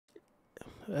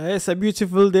It's a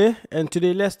beautiful day, and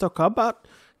today let's talk about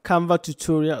Canva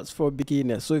tutorials for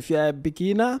beginners. So if you are a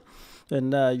beginner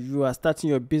and you are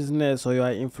starting your business, or you are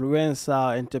an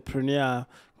influencer, entrepreneur,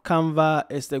 Canva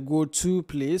is the go-to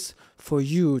place for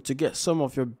you to get some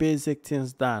of your basic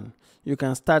things done. You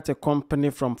can start a company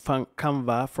from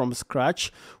Canva from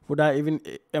scratch without even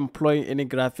employing any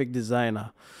graphic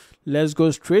designer. Let's go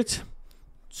straight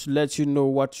to let you know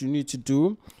what you need to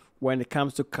do when it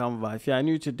comes to Canva. If you are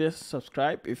new to this,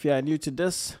 subscribe. If you are new to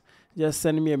this, just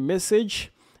send me a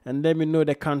message and let me know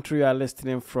the country you are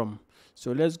listening from.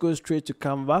 So let's go straight to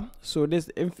Canva. So this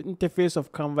interface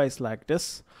of Canva is like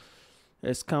this.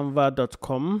 It's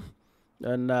canva.com,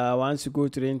 and once you go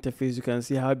to the interface, you can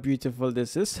see how beautiful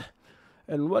this is.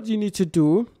 And what you need to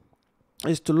do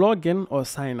is to log in or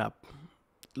sign up.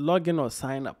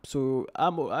 So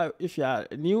if you are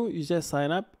new, you just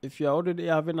sign up. If you are already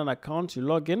having an account, you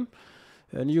log in,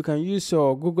 and you can use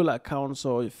your Google accounts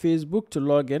or Facebook to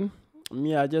log in.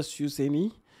 Me, I just use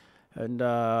any, and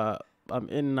I'm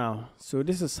in now. So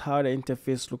this is how the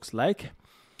interface looks like.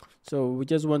 So we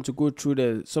just want to go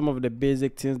through some of the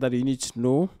basic things that you need to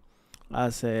know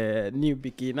as a new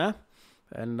beginner,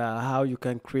 and how you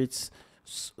can create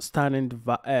stunning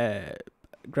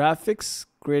graphics,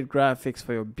 great graphics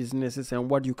for your businesses, and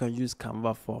what you can use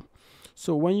Canva for.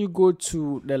 So when you go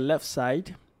to the left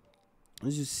side,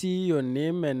 as you see your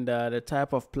name and the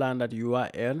type of plan that you are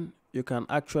in, you can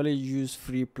actually use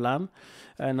free plan.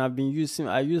 And I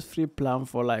use free plan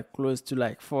for like close to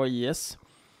like 4 years.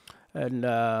 And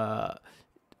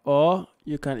or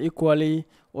you can equally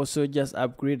also just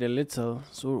upgrade a little,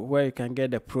 so where you can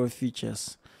get the pro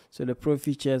features. So the pro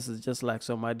features is just like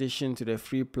some addition to the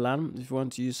free plan. If you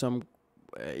want to use some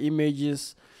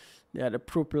images, the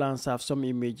pro plans have some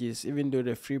images, even though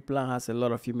the free plan has a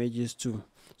lot of images too.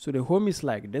 So the home is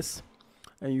like this,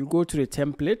 and you go to the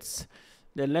templates.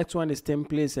 The next one is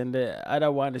templates, and the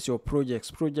other one is your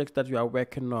projects that you are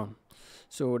working on.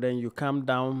 So then you come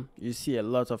down, you see a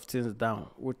lot of things down.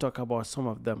 We'll talk about some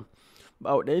of them.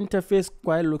 But the interface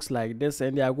quite looks like this,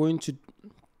 and they are going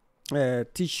to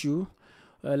teach you,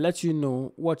 let you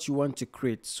know what you want to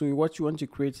create. So what you want to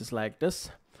create is like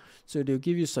this. So they'll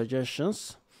give you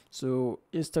suggestions. So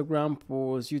Instagram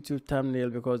posts, YouTube thumbnail,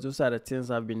 because those are the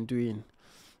things I've been doing.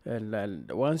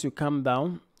 And once you come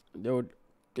down, they'll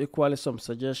equally some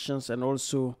suggestions, and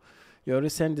also your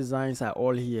recent designs are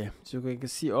all here. So you can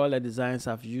see all the designs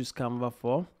I've used Canva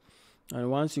for.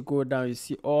 And once you go down, you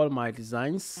see all my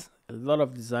designs. A lot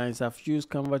of designs. I've used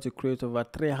Canva to create over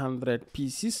 300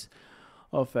 pieces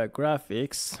of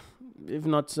graphics.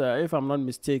 If I'm not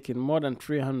mistaken, more than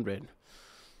 300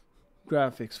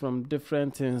 graphics from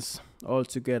different things all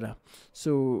together.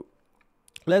 So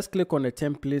let's click on the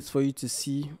templates for you to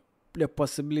see the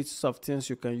possibilities of things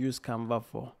you can use Canva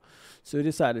for. So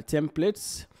these are the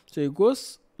templates. So it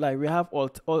goes like we have all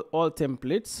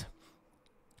templates.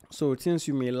 So things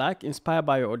you may like, inspired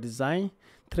by your design,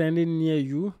 trending near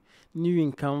you, new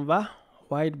in Canva,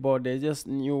 whiteboard. There's just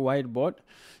new whiteboard.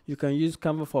 You can use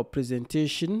Canva for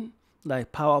presentation,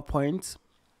 like PowerPoint.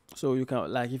 So you can,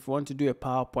 like, if you want to do a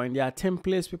PowerPoint, there are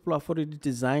templates people have already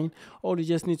designed. All you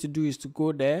just need to do is to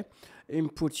go there,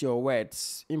 input your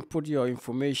words, input your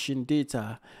information,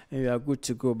 data, and you are good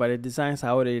to go. But the designs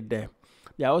are already there.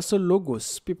 There are also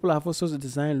logos. People have also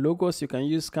designed logos. You can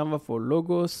use Canva for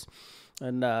logos,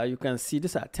 and you can see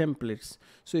these are templates.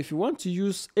 So if you want to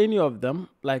use any of them,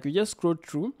 like, you just scroll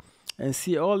through and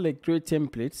see all the great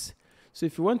templates. So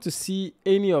if you want to see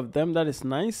any of them that is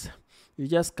nice, you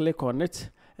just click on it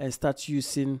and start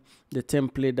using the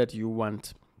template that you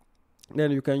want.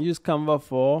 Then you can use Canva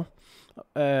for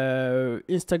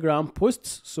Instagram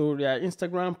posts. So there are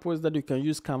Instagram posts that you can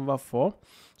use Canva for.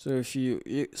 So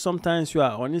if sometimes you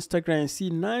are on Instagram and see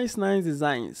nice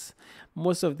designs,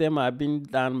 most of them are being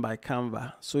done by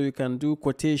Canva. So you can do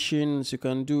quotations, you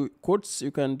can do quotes,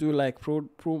 you can do like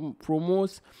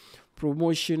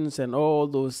promotions and all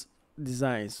those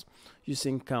designs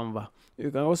using Canva. You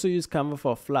can also use Canva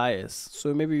for flyers.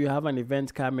 So maybe you have an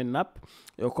event coming up,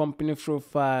 your company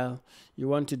profile, you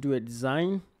want to do a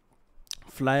design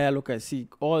flyer. Look, I see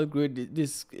all great,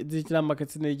 this digital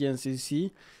marketing agency,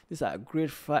 see these are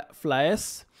great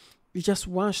flyers. You just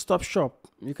one-stop shop.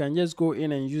 You can just go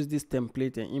in and use this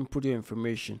template and input your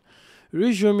information.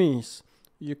 Resumes,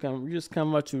 you can use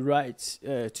Canva to write,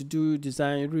 to do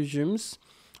design resumes,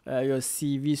 your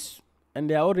CVs, and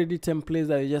there are already templates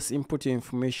that you just input your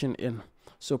information in.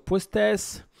 So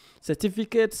posters,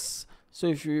 certificates. So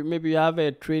if you maybe you have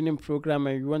a training program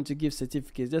and you want to give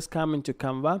certificates, just come into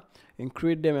Canva and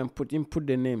create them and input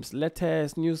the names,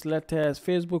 letters, newsletters,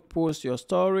 Facebook posts, your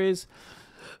stories,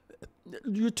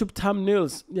 YouTube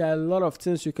thumbnails. There are a lot of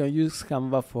things you can use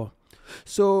Canva for.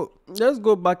 So let's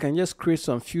go back and just create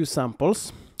some few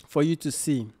samples for you to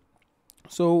see.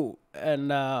 So, and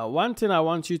one thing I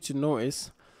want you to know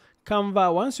is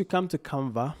Canva, once you come to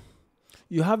Canva,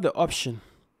 you have the option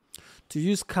to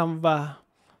use Canva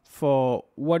for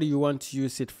what you want to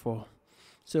use it for.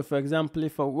 So for example,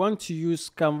 if I want to use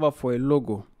Canva for a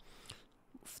logo,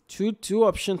 two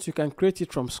options: you can create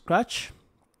it from scratch,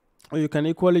 or you can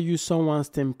equally use someone's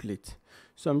template.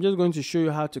 So I'm just going to show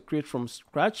you how to create from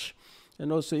scratch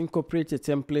and also incorporate a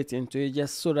template into it,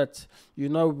 just so that you're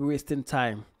not wasting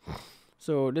time.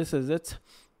 So this is it.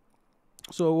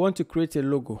 So I want to create a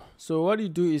logo. So what you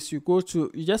do is you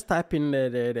just type in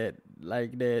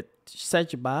the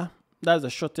search bar. That's the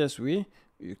shortest way.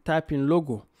 You type in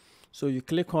logo. So you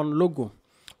click on logo.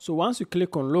 So once you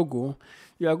click on logo,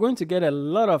 you are going to get a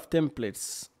lot of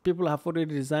templates. People have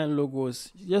already designed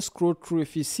logos. Just scroll through.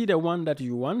 If you see the one that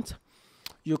you want,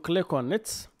 you click on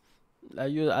it. I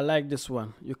like this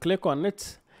one. You click on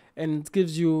it and it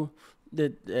gives you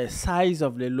the size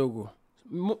of the logo.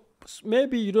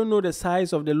 Maybe you don't know the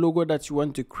size of the logo that you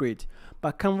want to create,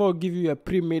 but Canva will give you a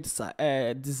pre-made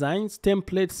designs,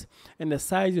 templates, and the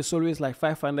size is always like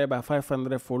 500 by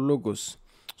 500 for logos.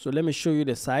 So let me show you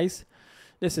the size.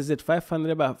 This is it,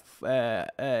 500 by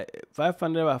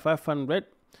 500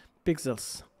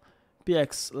 pixels,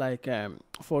 px, like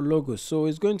for logos. So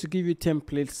it's going to give you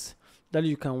templates that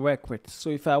you can work with.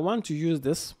 So if I want to use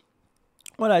this,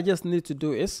 what I just need to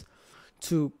do is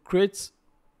to create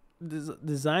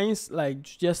designs, like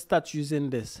just start using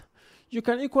this. You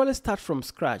can equally start from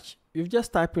scratch. You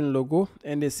just type in logo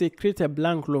and they say create a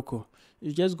blank logo.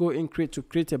 You just go in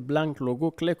create a blank logo,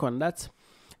 click on that,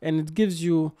 and it gives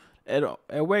you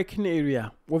a working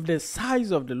area with the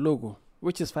size of the logo,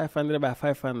 which is 500 by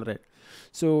 500.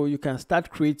 So you can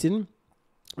start creating.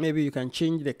 Maybe you can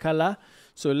change the color.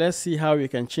 So let's see how you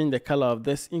can change the color of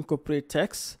this. Incorporate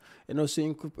text and also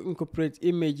incorporate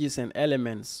images and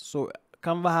elements. So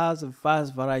Canva has a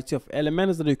vast variety of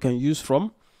elements that you can use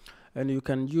from, and you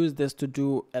can use this to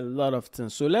do a lot of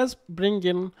things. So let's bring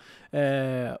in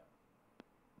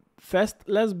first,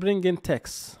 let's bring in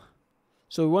text.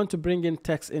 So we want to bring in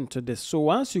text into this. So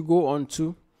once you go on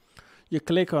to, you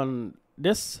click on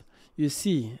this, you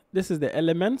see this is the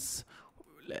elements.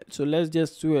 So let's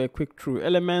just do a quick through.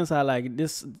 Elements are like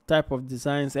this type of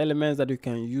designs, elements that you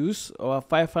can use, or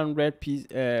 500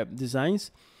 designs.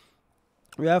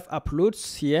 We have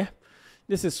uploads here.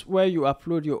 This is where you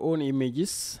upload your own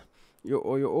images, your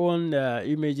own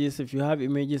images. If you have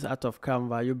images out of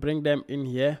Canva, you bring them in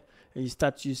here and you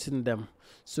start using them.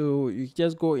 So you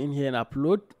just go in here and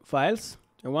upload files,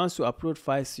 and once you upload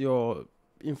files, your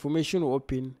information will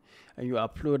open and you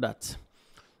upload that.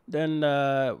 Then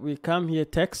we come here,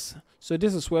 text. So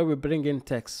this is where we bring in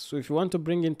text. So if you want to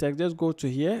bring in text, just go to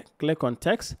here, click on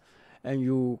text, and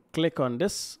you click on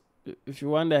this. If you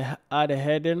want to add a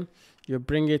heading, you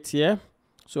bring it here.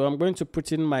 So I'm going to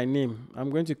put in my name.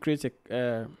 I'm going to create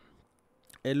a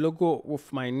logo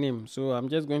with my name. So I'm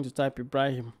just going to type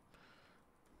Ibrahim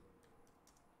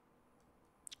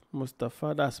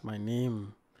Mustafa. That's my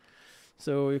name.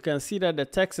 So you can see that the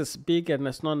text is big and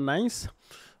it's not nice.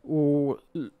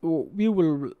 We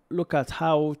will look at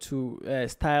how to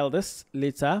style this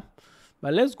later,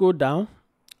 but let's go down.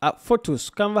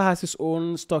 Photos. Canva has its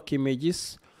own stock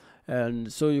images,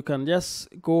 and so you can just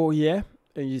go here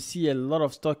and you see a lot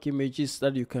of stock images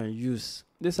that you can use.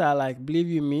 These are, like, believe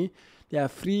you me, there are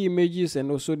free images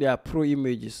and also there are pro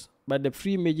images, but the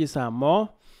free images are more.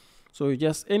 So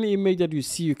just any image that you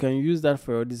see, you can use that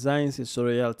for your designs. It's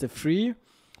royalty free,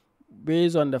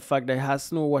 based on the fact that it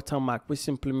has no watermark, which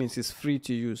simply means it's free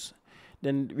to use.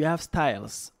 Then we have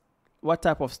styles. What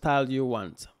type of style do you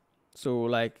want? So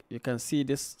like you can see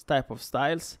this type of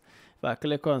styles. If I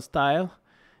click on style,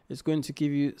 it's going to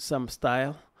give you some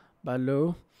style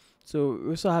below. So we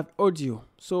also have audio.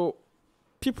 So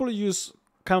people use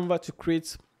Canva to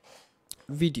create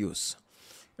videos,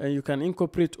 and you can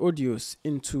incorporate audios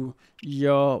into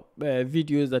your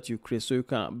videos that you create. So you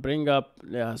can bring up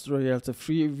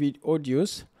royalty-free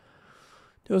audios.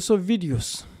 There are also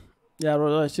videos. There are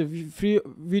royalty-free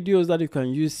videos that you can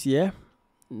use here.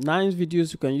 Nice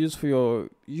videos you can use for your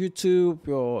YouTube,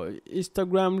 your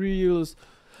Instagram reels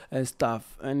and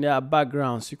stuff. And there are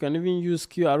backgrounds. You can even use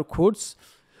QR codes,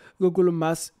 Google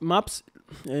Maps,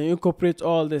 and incorporate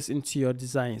all this into your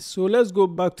designs. So let's go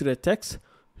back to the text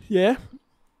here.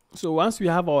 So once we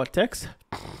have our text,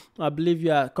 I believe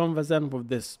you are conversant with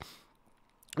this.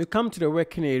 We come to the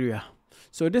working area.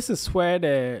 So this is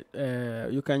where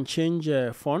you can change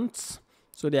fonts.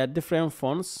 So there are different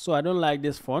fonts. So I don't like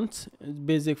this font. It's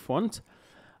basic font.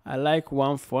 I like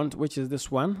one font, which is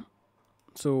this one.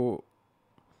 So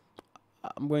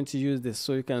I'm going to use this.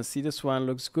 So you can see this one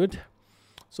looks good.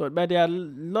 So, but there are a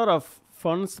lot of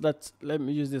fonts that, let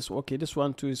me use this. Okay, this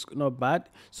one too is not bad.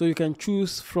 So you can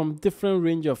choose from different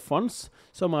range of fonts.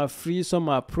 Some are free, some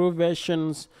are pro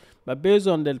versions. But based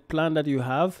on the plan that you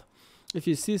have, if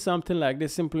you see something like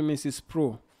this, simply means it's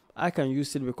pro. I can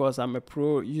use it because I'm a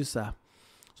pro user.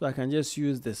 So I can just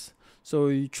use this. So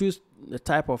you choose the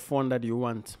type of font that you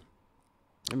want.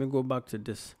 Let me go back to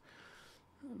this.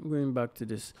 I'm going back to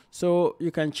this. So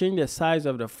you can change the size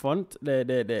of the font,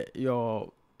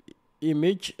 your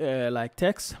image, like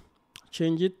text.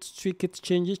 Change it, tweak it,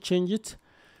 change it.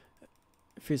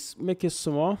 If it's, make it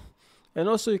small. And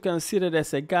also you can see that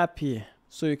there's a gap here.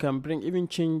 So you can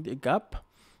change the gap.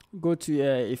 Go to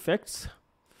effects.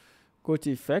 Go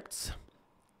to effects.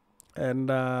 And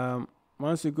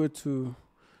once you go to,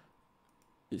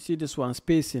 you see this one,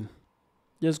 spacing.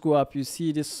 Just go up, you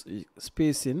see this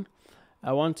spacing.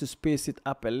 I want to space it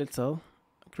up a little.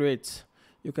 Great.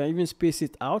 You can even space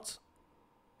it out.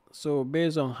 So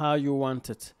based on how you want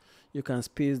it, you can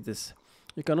space this.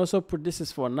 You can also put, this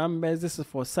is for numbers, this is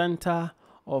for center,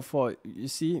 or for, you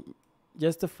see,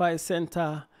 justify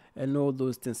center and all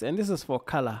those things. And this is for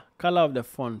color of the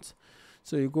font.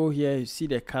 So you go here, you see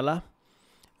the color,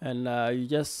 and you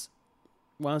just,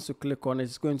 once you click on it,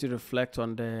 it's going to reflect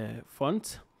on the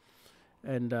font,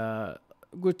 and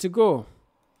good to go.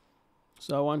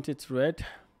 So I want it red.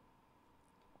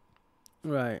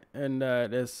 Right, and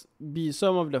there's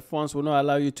some of the fonts will not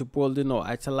allow you to bold in or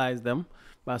italize them,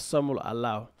 but some will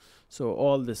allow. So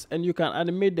all this, and you can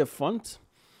animate the font.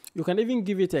 You can even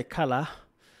give it a color.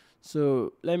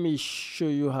 So let me show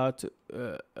you how to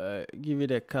give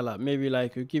it a color. Maybe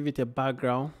like you give it a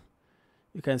background.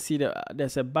 You can see that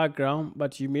there's a background,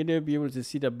 but you may not be able to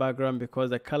see the background because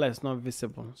the color is not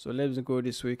visible. So let's go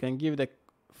this way. You can give the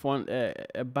font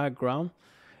a background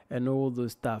and all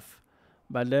those stuff.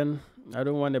 But then I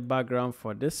don't want a background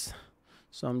for this,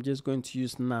 so I'm just going to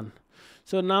use none.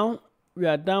 So now we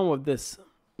are done with this,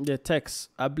 the text.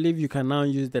 I believe you can now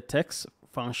use the text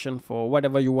function for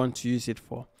whatever you want to use it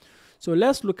for. So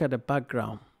let's look at the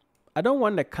background. I don't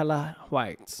want the color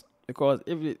white, because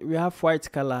if we have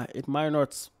white color, it might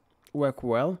not work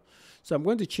well. So I'm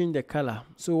going to change the color.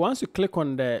 So once you click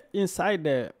on the inside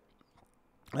the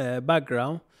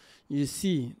background, you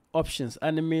see options,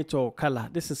 animate or color.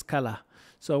 This is color.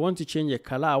 So I want to change the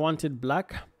color. I want it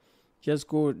black. Just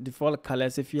go default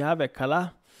colors. If you have a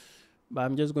color, but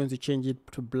I'm just going to change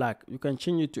it to black. You can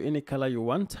change it to any color you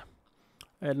want,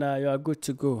 and you are good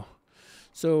to go.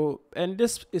 So, and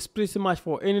this is pretty much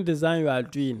for any design you are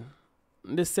doing.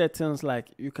 This settings, like,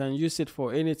 you can use it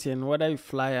for anything, whether you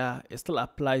flyer, it still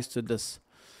applies to this.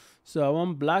 So I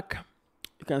want black.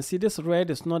 You can see this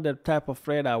red is not the type of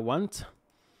red I want.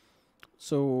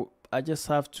 So I just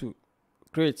have to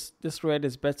create, this red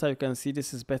is better. You can see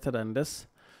this is better than this.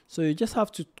 So you just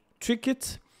have to tweak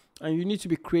it, and you need to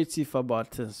be creative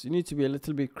about this. You need to be a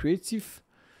little bit creative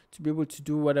to be able to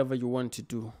do whatever you want to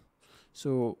do.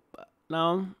 So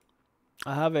now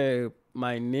I have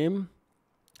my name.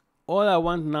 All I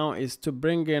want now is to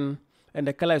bring in, and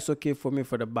the color is okay for me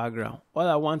for the background. All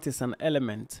I want is an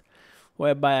element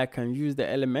whereby I can use the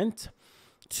element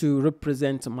to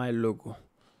represent my logo.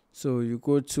 So you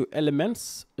go to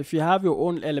elements. If you have your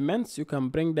own elements, you can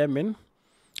bring them in.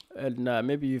 And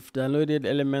maybe you've downloaded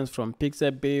elements from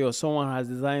Pixabay, or someone has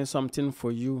designed something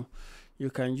for you. You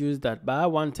can use that. But I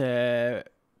want an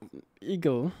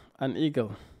eagle.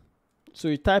 So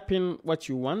you type in what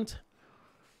you want,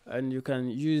 and you can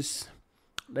use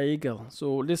the eagle.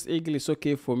 So this eagle is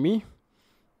okay for me.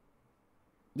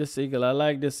 This eagle, I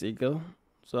like this eagle.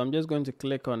 So I'm just going to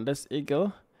click on this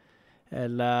eagle.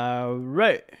 And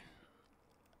right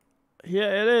here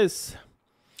it is.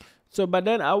 So, but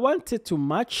then I want it to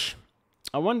match.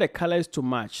 I want the colors to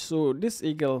match. So this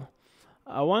eagle,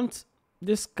 I want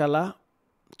this color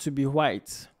to be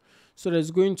white. So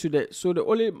there's going to the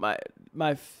only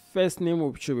my first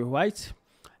name should be white,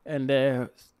 and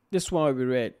this one will be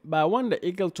red. But I want the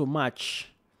eagle to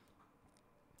match,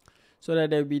 so that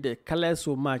there will be the colors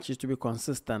will match, it to be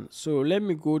consistent. So let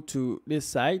me go to this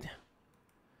side.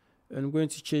 I'm going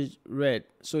to change red.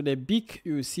 So the beak,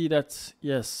 you will see that,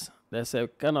 yes, there's a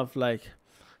kind of like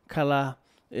color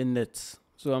in it.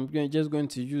 So I'm just going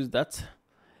to use that,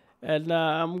 and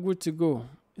I'm good to go.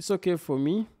 It's okay for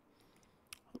me.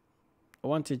 I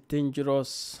want a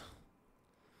dangerous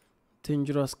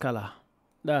color.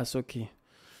 That's okay.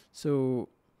 So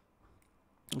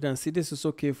you can see this is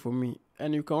okay for me.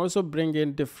 And you can also bring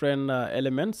in different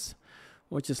elements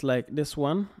which is like this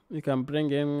one. You can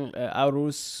bring in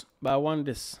arrows, but I want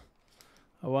this,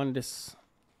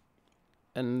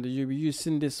 and you'll be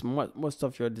using this most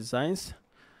of your designs.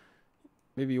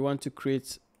 Maybe you want to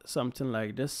create something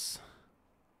like this,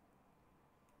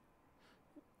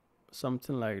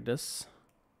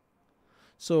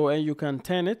 so, and you can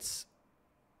turn it,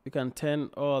 you can turn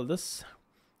all this.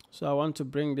 So I want to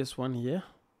bring this one here,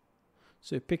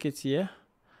 so you pick it here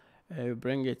and you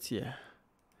bring it here.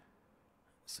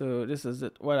 So this is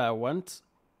it, what I want,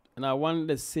 and I want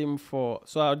the same for,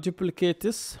 so I'll duplicate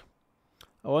this.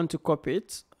 I want to copy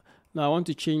it. Now I want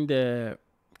to change the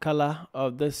color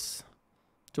of this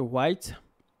to white,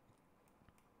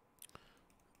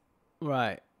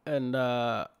 right? And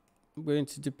I'm going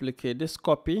to duplicate this,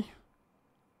 copy.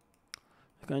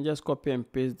 You can just copy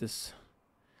and paste this,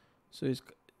 so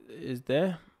it's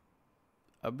there.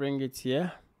 I'll bring it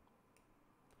here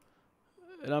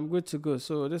and I'm good to go.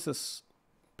 So this is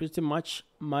pretty much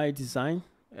my design,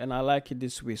 and I like it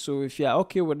this way. So if you are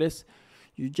okay with this,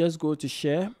 you just go to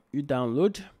share, you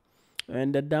download,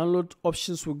 and the download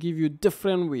options will give you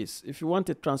different ways. If you want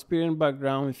a transparent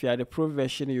background, if you are the pro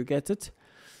version, you get it.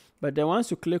 But then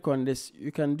once you click on this,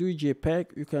 you can do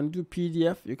JPEG, you can do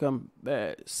PDF, you can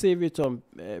save it on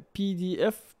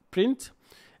PDF, print,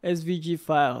 SVG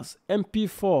files,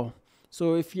 MP4.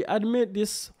 So if you animate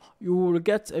this, you will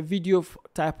get a video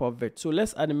type of it. So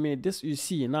let's animate this. You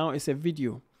see now it's a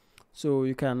video, so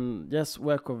you can just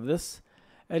work with this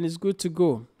and it's good to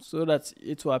go, so that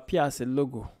it will appear as a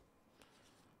logo.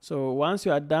 So once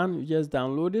you are done, you just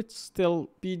download it, still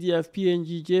PDF,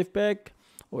 PNG, JPEG,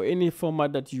 or any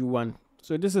format that you want.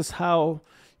 So this is how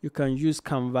you can use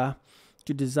Canva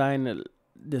to design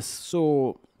this.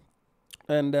 So,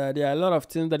 and there are a lot of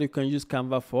things that you can use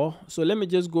Canva for. So let me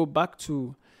just go back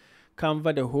to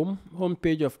Canva, the home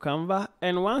page of Canva.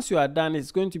 And once you are done,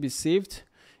 it's going to be saved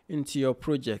into your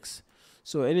projects.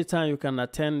 So anytime you can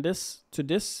attend this to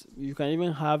this, you can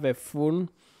even have a phone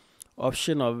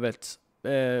option of it,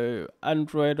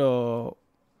 Android or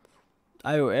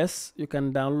iOS. You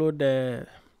can download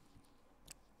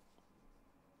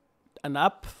an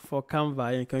app for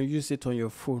Canva and you can use it on your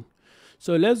phone.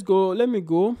 So let's go.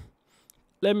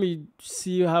 Let me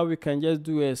see how we can just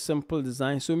do a simple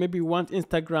design. So maybe you want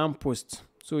Instagram post.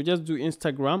 So just do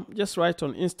Instagram. Just write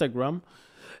on Instagram,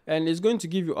 and it's going to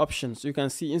give you options. You can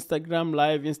see Instagram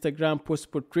live, Instagram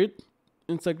post portrait,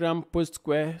 Instagram post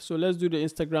square. So let's do the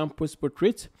Instagram post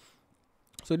portrait.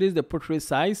 So this is the portrait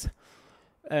size,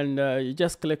 and you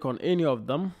just click on any of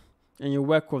them and you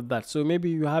work with that. So maybe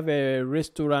you have a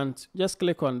restaurant, just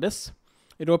click on this,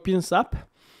 it opens up,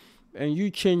 and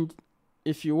you change.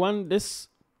 If you want this,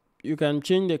 you can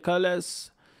change the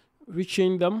colors,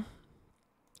 rechange them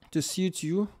to suit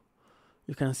you.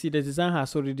 You can see the design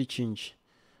has already changed,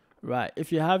 right?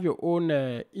 If you have your own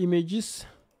images,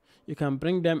 you can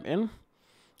bring them in.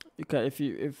 You can, if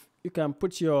you can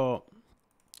put your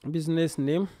business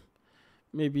name,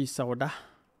 maybe Sauda,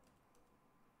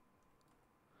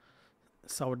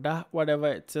 whatever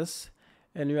it is,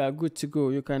 and you are good to go.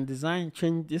 You can design,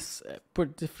 change this,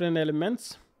 put different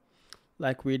elements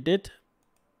like we did,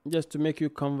 just to make you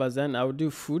conversant. I'll do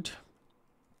food.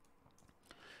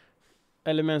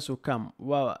 Elements will come.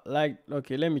 Wow, like,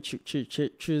 okay, let me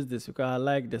choose this because I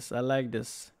like this,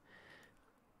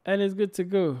 and it's good to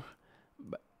go.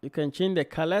 But you can change the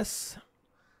colors.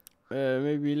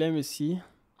 Maybe let me see.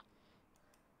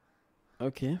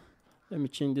 Okay, let me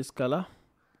change this color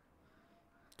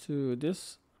to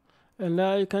this, and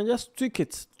you can just tweak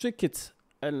it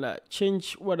and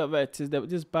change whatever it is,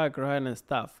 this background and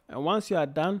stuff. And once you are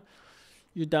done,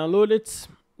 you download it,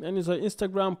 and it's an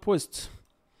Instagram post.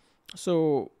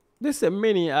 So this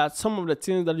is some of the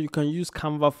things that you can use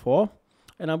Canva for,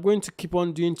 and I'm going to keep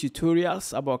on doing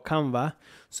tutorials about Canva.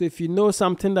 So if you know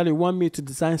something that you want me to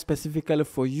design specifically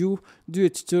for you, do a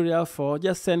tutorial for,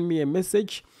 just send me a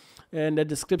message in the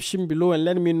description below and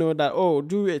let me know that, oh,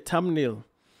 do a thumbnail.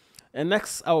 And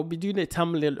next, I will be doing a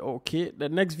thumbnail. Okay, the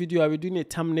next video, I will be doing a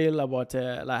thumbnail about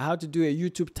like how to do a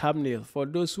YouTube thumbnail for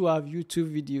those who have YouTube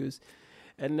videos,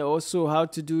 and also how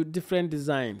to do different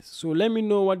designs. So let me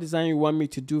know what design you want me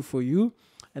to do for you,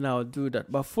 and I'll do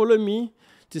that. But follow me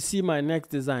to see my next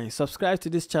design. Subscribe to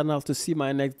this channel to see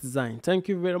my next design. Thank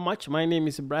you very much. My name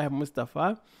is Ibrahim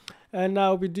Mustafa, and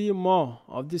I'll be doing more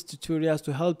of these tutorials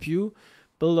to help you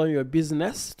build on your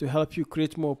business, to help you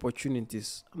create more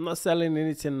opportunities. I'm not selling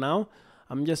anything now.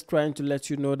 I'm just trying to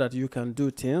let you know that you can do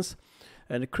things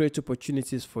and create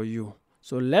opportunities for you.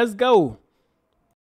 So let's go.